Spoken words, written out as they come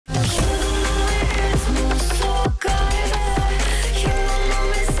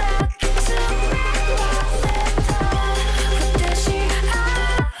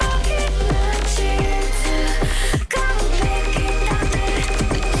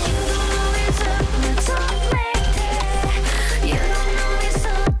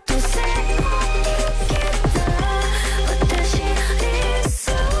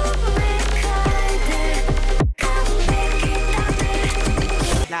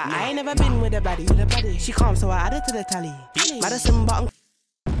Like, I ain't never been with a baddie. She calm, so I added to the tally. Madison bottom.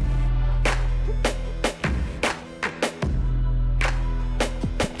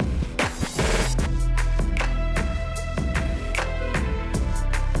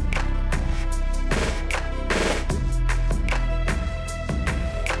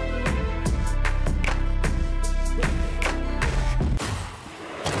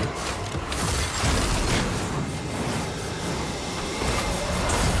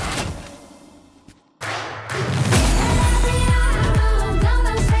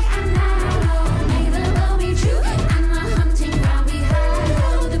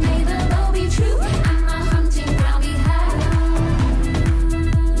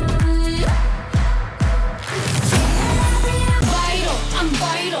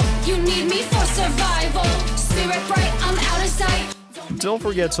 Don't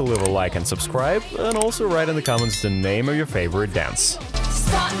forget to leave a like and subscribe, and also write in the comments the name of your favorite dance.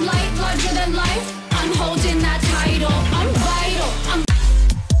 Spotlight larger than life. I'm holding that title. I'm vital.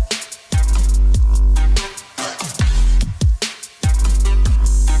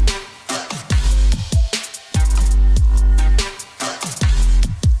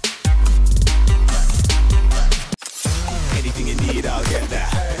 Anything you need, I'll get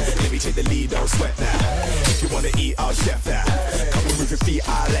that. Let me take the lead, don't sweat that. If you wanna eat, I'll chef that. Come and move your feet,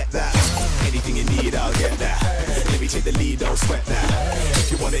 I'll let that. Anything you need, I'll get that. Let me take the lead, don't sweat that.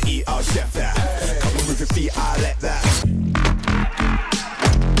 If you wanna eat, I'll chef that. Come and move your feet, I'll let that.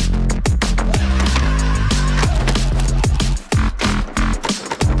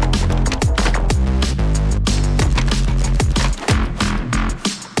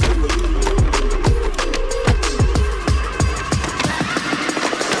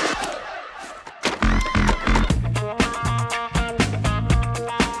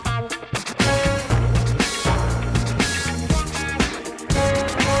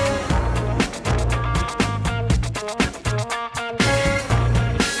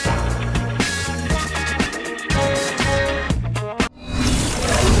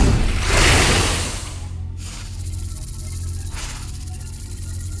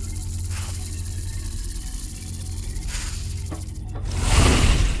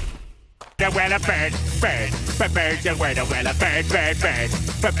 Well, a bird, birds a word, well, a bird, birds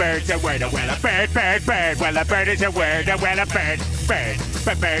a word, well, a bird, well, a bird is a word, well, a bird,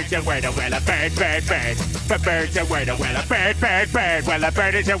 birds a word, well, a bird, birds a word, well, a bird, well, a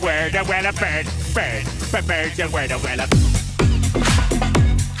bird is a word, well, a bird, birds a word, well, a